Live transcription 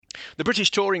The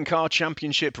British Touring Car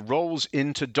Championship rolls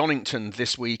into Donington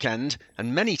this weekend,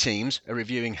 and many teams are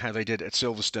reviewing how they did at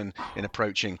Silverstone in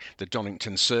approaching the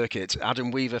Donington circuit. Adam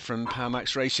Weaver from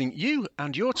Powermax Racing, you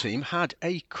and your team had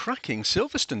a cracking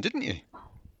Silverstone, didn't you?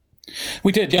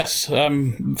 We did, yes.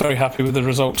 Very happy with the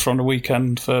results from the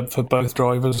weekend for both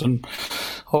drivers, and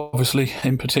obviously,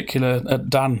 in particular,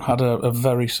 Dan had a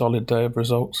very solid day of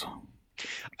results.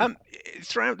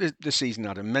 Throughout the season,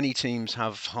 Adam, many teams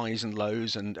have highs and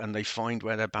lows, and they find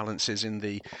where their balance is in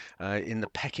the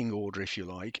pecking order, if you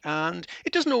like. And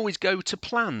it doesn't always go to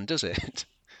plan, does it?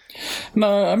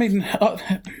 No, I mean,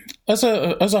 as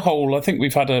a whole, I think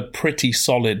we've had a pretty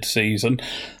solid season.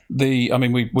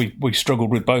 We struggled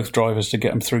with both drivers to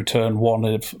get them through turn one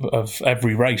of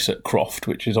every race at Croft,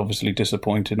 which is obviously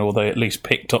disappointing. Or they at least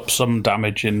picked up some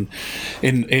damage in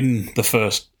the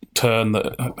first turn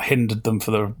that hindered them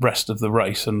for the rest of the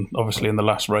race. And obviously in the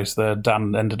last race there,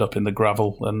 Dan ended up in the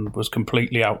gravel and was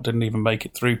completely out, didn't even make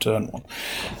it through turn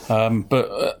one.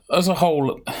 But as a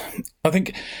whole, I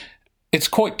think it's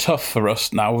quite tough for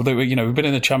us now. We've been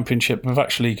in the championship. We've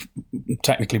actually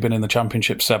technically been in the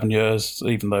championship 7 years,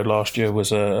 even though last year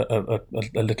was a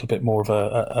little bit more of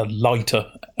a lighter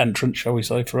entrance, shall we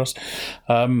say, for us.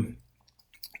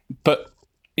 But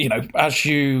as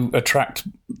you attract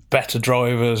better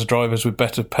drivers with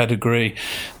better pedigree,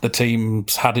 the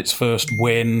team's had its first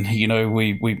win.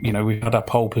 We've had our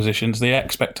pole positions. The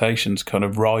expectations kind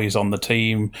of rise on the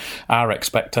team. Our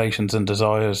expectations and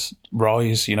desires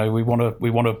rise. We want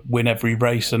to win every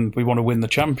race, and we want to win the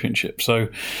championship. So,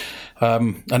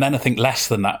 and anything less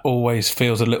than that always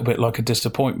feels a little bit like a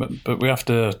disappointment. But we have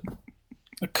to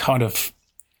kind of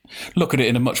look at it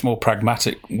in a much more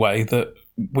pragmatic way, that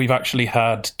we've actually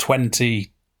had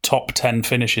 20 top 10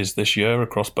 finishes this year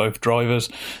across both drivers,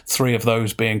 3 of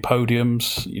those being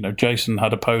podiums. Jason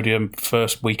had a podium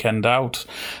first weekend out.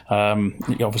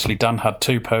 Obviously, Dan had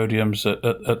 2 podiums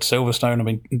at Silverstone. I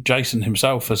mean, Jason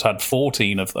himself has had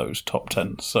 14 of those top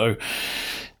 10. So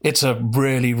it's a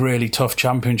really, really tough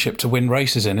championship to win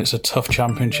races in. It's a tough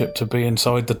championship to be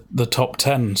inside the top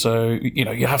 10. So,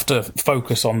 you have to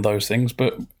focus on those things,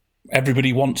 but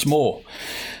everybody wants more.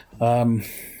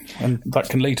 And that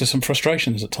can lead to some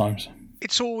frustrations at times.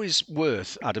 It's always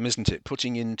worth, Adam, isn't it,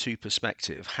 putting into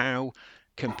perspective how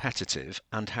competitive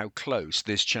and how close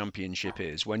this championship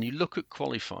is. When you look at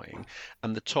qualifying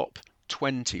and the top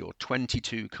 20 or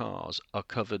 22 cars are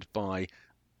covered by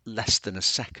less than a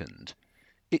second,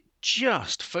 it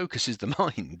just focuses the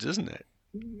mind, doesn't it?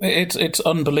 It's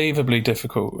unbelievably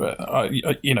difficult.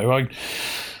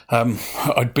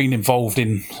 I'd been involved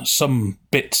in some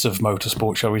bits of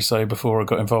motorsport, shall we say, before I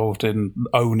got involved in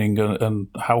owning and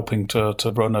helping to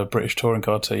run a British touring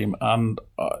car team, and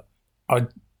I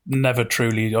never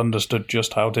truly understood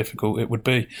just how difficult it would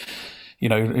be.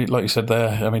 Like you said there,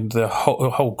 I mean, the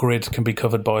whole grid can be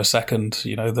covered by a second.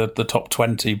 The top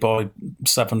 20 by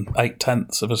 7-8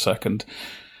 tenths of a second.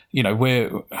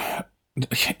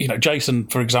 Jason,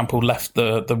 for example, left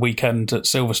the weekend at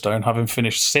Silverstone having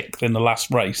finished 6th in the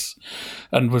last race,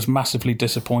 and was massively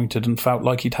disappointed and felt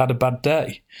like he'd had a bad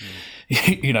day.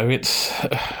 It's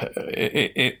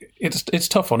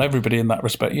tough on everybody in that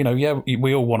respect.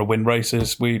 We all want to win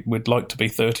races. We'd like to be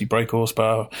 30 brake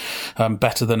horsepower,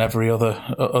 better than every other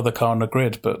car on the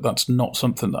grid, but that's not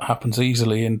something that happens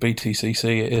easily in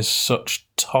BTCC. It is such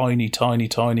tiny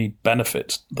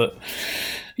benefits that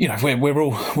we're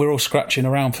all scratching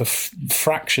around for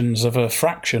fractions of a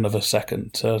fraction of a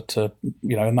second to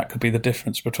and that could be the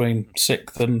difference between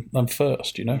 6th and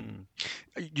first.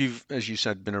 You've, as you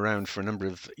said, been around for a number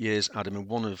of years, Adam, and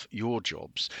one of your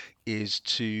jobs is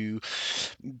to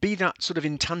be that sort of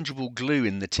intangible glue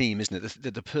in the team, isn't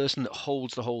it? The person that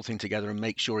holds the whole thing together and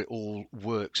makes sure it all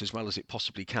works as well as it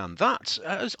possibly can. That,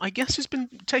 I guess, has been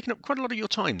taking up quite a lot of your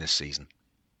time this season.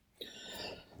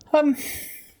 I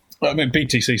mean,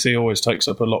 BTCC always takes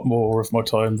up a lot more of my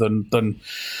time than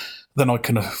I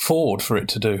can afford for it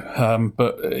to do.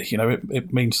 But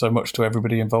it means so much to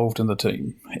everybody involved in the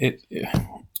team.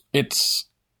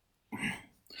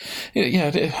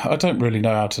 I don't really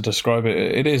know how to describe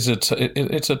it. It's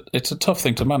a tough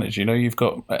thing to manage. You've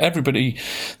got everybody.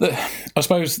 I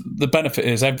suppose the benefit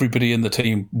is everybody in the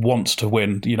team wants to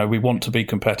win. We want to be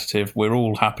competitive. We're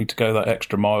all happy to go that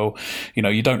extra mile.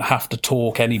 You don't have to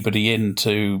talk anybody in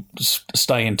to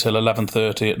stay until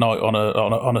 11:30 at night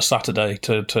on a Saturday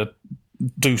to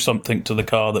do something to the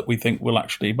car that we think will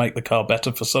actually make the car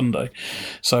better for Sunday.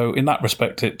 So in that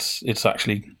respect, it's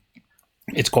actually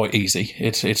it's quite easy.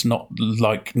 It's not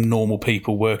like normal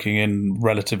people working in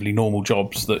relatively normal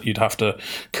jobs that you'd have to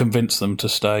convince them to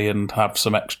stay and have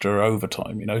some extra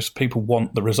overtime. So people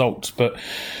want the results, but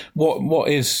what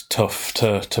is tough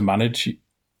to manage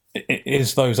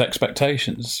is those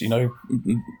expectations.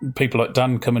 People like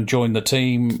Dan come and join the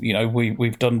team.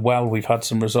 We've done well. We've had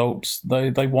some results.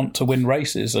 They want to win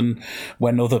races, and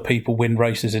when other people win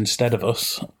races instead of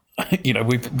us,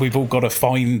 we've all got to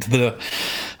find the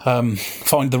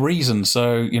reason.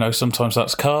 So sometimes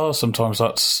that's cars, sometimes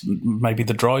that's maybe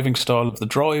the driving style of the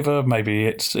driver, maybe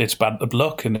it's bad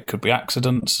luck, and it could be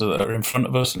accidents that are in front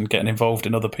of us and getting involved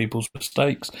in other people's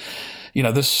mistakes.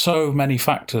 There's so many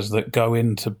factors that go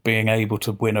into being able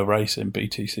to win a race in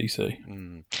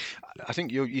BTCC. I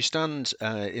think you stand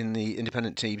in the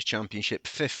Independent Teams Championship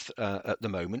 5th at the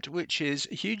moment, which is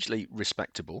hugely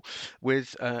respectable,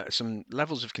 with some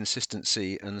levels of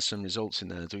consistency and some results in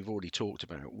there that we've already talked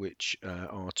about, which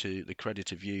are to the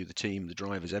credit of you, the team, the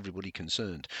drivers, everybody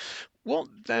concerned. What,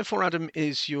 therefore, Adam,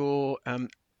 is your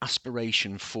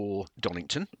aspiration for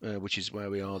Donington, which is where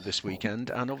we are this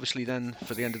weekend, and obviously then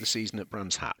for the end of the season at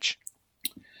Brands Hatch?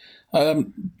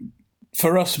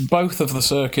 For us, both of the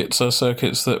circuits are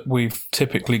circuits that we've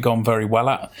typically gone very well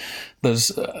at.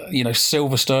 There's,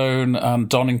 Silverstone and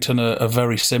Donington are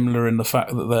very similar in the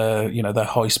fact that they're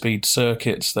high-speed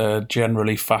circuits. They're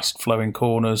generally fast-flowing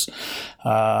corners.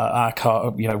 Our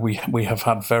car, we have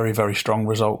had very, very strong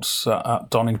results at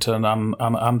Donington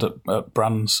and at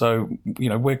Brands. So,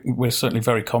 we're certainly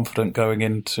very confident going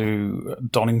into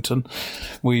Donington.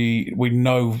 We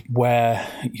know where,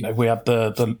 we had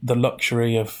the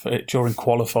luxury of it during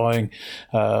qualifying.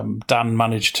 Dan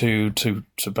managed to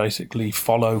basically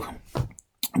follow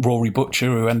Rory Butcher,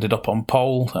 who ended up on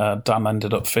pole. Dan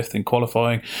ended up 5th in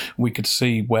qualifying. We could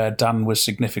see where Dan was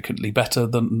significantly better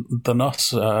than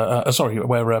us.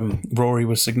 Where Rory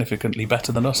was significantly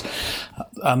better than us,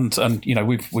 and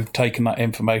we've taken that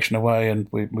information away, and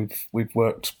we've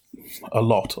worked a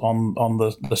lot on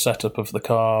the setup of the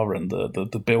car and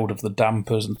the build of the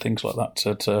dampers and things like that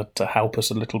to help us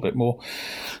a little bit more.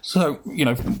 So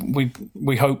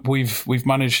we hope we've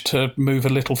managed to move a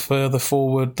little further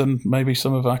forward than maybe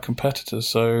some of our competitors.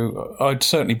 So I'd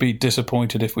certainly be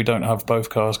disappointed if we don't have both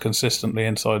cars consistently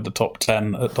inside the top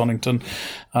 10 at Donington,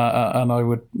 and I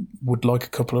would like a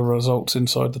couple of results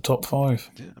inside the top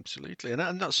 5. Yeah, absolutely,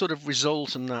 and that sort of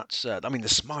result, and that the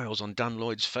smiles on Dan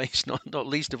Lloyd's face, not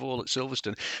least of all at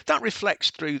Silverstone, that reflects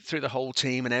through the whole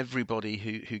team and everybody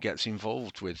who gets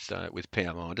involved with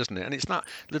PMR, doesn't it? And it's that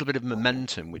little bit of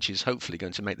momentum which is hopefully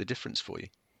going to make the difference for you.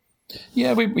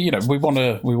 Yeah, we want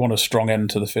a strong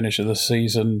end to the finish of the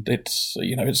season. It's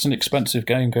an expensive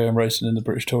game going racing in the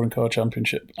British Touring Car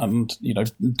Championship, and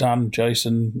Dan,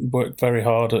 Jason worked very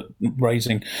hard at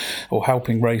raising or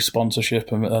helping raise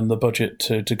sponsorship and the budget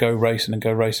to go racing and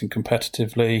go racing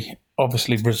competitively.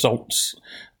 Obviously, results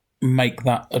make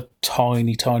that a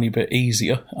tiny bit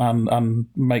easier and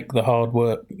make the hard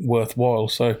work worthwhile.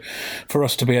 So for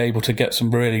us to be able to get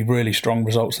some really, really strong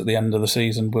results at the end of the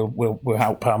season will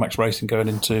help PowerMax Racing going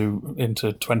into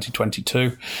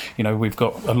 2022. We've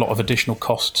got a lot of additional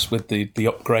costs with the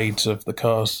upgrades of the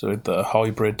cars, with the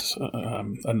hybrid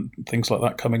and things like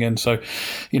that coming in. So,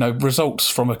 results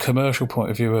from a commercial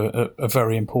point of view are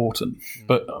very important.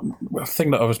 But the thing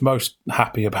that I was most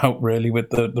happy about really with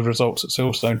the results at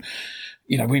Silverstone,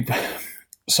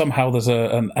 somehow there's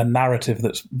a narrative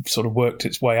that's sort of worked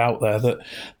its way out there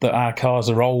that our cars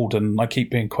are old, and I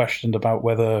keep being questioned about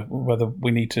whether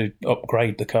we need to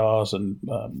upgrade the cars and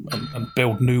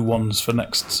build new ones for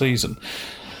next season.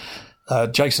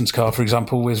 Jason's car, for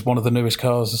example, is one of the newest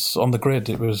cars on the grid.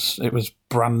 It was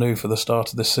brand new for the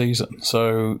start of this season.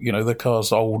 So the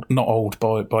car's old, not old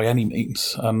by any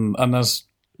means, and as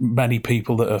many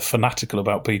people that are fanatical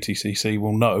about BTCC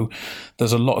will know,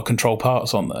 there's a lot of control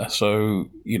parts on there. So,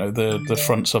 the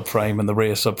front subframe and the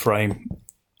rear subframe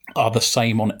are the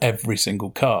same on every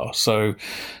single car. So,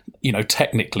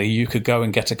 technically you could go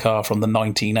and get a car from the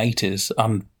 1980s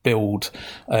and build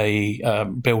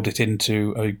it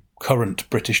into a current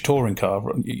British touring car.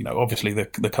 Obviously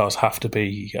the cars have to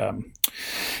be,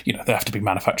 they have to be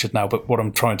manufactured now. But what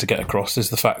I'm trying to get across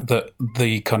is the fact that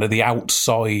the kind of the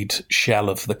outside shell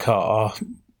of the car,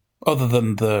 other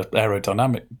than the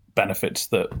aerodynamic benefits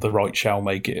that the right shell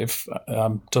may give,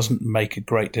 doesn't make a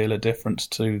great deal of difference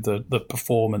to the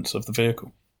performance of the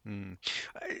vehicle. Mm.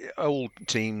 All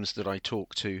teams that I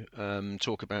talk to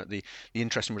talk about the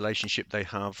interesting relationship they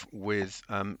have with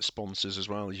sponsors as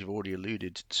well. As you've already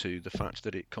alluded to the fact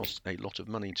that it costs a lot of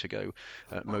money to go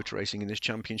motor racing in this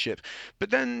championship. But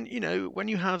then, when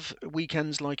you have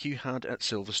weekends like you had at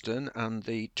Silverstone and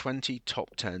the 20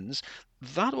 top tens,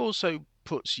 that also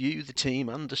puts you, the team,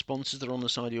 and the sponsors that are on the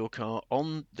side of your car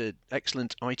on the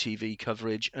excellent ITV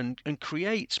coverage and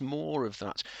creates more of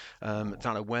that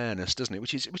awareness, doesn't it?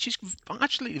 Which is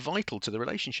actually vital to the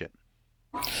relationship.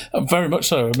 Very much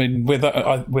so. I mean,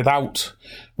 without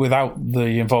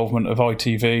the involvement of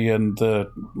ITV and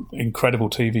the incredible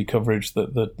TV coverage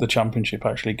that the championship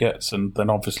actually gets, and then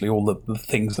obviously all the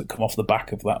things that come off the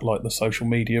back of that, like the social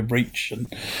media reach and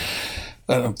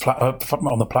on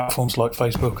the platforms like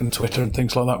Facebook and Twitter and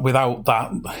things like that. Without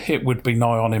that, it would be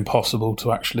nigh on impossible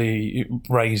to actually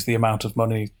raise the amount of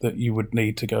money that you would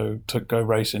need to go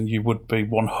racing. You would be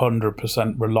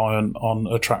 100% reliant on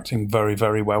attracting very,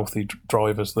 very wealthy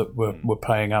drivers that were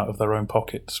paying out of their own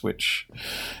pockets, which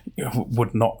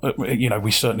would not,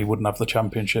 we certainly wouldn't have the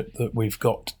championship that we've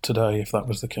got today if that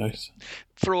was the case.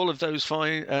 For all of those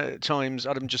times,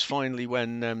 Adam, just finally,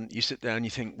 when you sit there and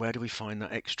you think, where do we find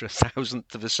that extra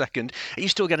thousandth of a second? Are you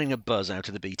still getting a buzz out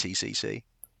of the BTCC?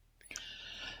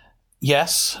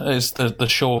 Yes, is the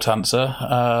short answer.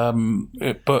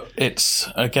 But it's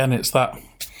that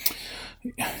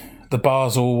the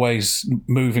bar's always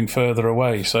moving further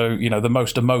away. So, the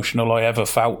most emotional I ever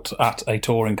felt at a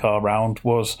touring car round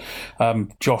was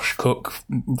Josh Cook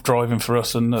driving for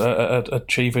us and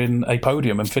achieving a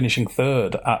podium and finishing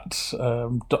third at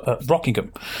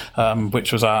Rockingham,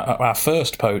 which was our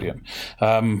first podium.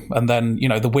 And then,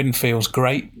 the win feels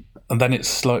great. And then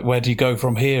it's like, where do you go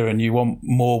from here? And you want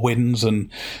more wins and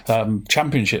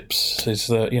championships. Is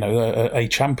a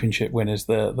championship win is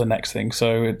the next thing.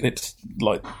 So it's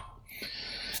like,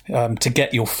 to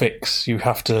get your fix, you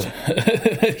have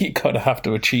to you kind of have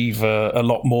to achieve a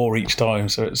lot more each time.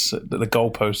 So it's the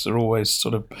goalposts are always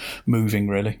sort of moving,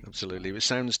 really. Absolutely. It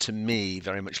sounds to me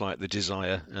very much like the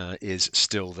desire is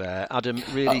still there. Adam,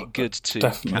 really good to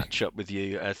catch up with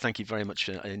you. Thank you very much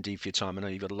indeed for your time. I know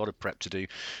you've got a lot of prep to do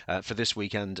for this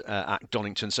weekend at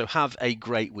Donington. So have a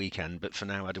great weekend. But for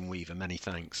now, Adam Weaver, many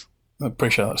thanks. I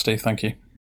appreciate that, Steve. Thank you.